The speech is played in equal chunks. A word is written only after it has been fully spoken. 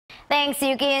Thanks,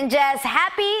 Yuki and Jess.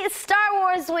 Happy Star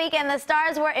Wars week, and the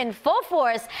stars were in full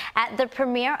force at the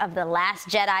premiere of The Last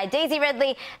Jedi. Daisy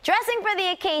Ridley dressing for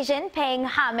the occasion, paying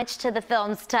homage to the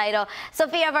film's title.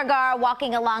 Sofia Vergara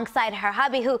walking alongside her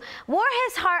hubby, who wore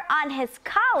his heart on his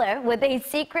collar with a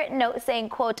secret note saying,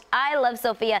 quote, "I love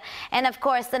Sophia." And of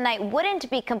course, the night wouldn't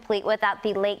be complete without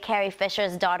the late Carrie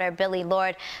Fisher's daughter, Billie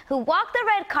Lourd, who walked the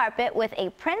red carpet with a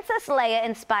Princess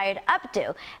Leia-inspired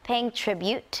updo, paying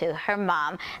tribute to her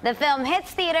mom. The film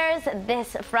hits theaters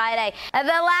this Friday. The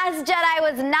Last Jedi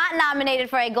was not nominated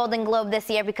for a Golden Globe this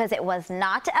year because it was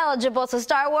not eligible, so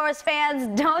Star Wars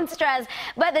fans, don't stress.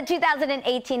 But the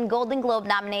 2018 Golden Globe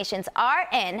nominations are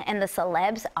in, and the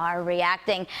celebs are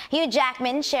reacting. Hugh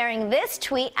Jackman sharing this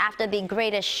tweet after The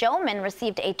Greatest Showman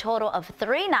received a total of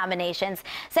 3 nominations,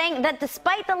 saying that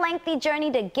despite the lengthy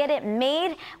journey to get it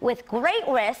made, with great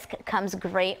risk comes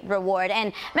great reward.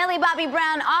 And Millie Bobby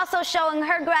Brown also showing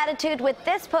her gratitude with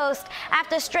this post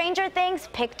after Stranger Things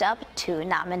picked up 2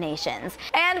 nominations.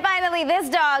 And finally, this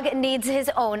dog needs his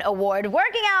own award.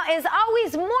 Working out is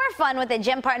always more fun with a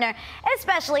gym partner,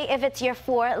 especially if it's your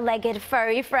 4-legged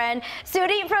furry friend.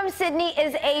 Sudhi from Sydney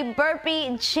is a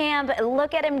burpee champ.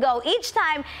 Look at him go, each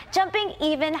time jumping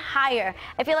even higher.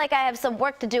 I feel like I have some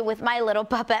work to do with my little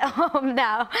pup at home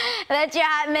now. That's your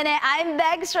Hot Minute. I'm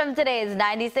Bex from today's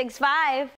 96.5.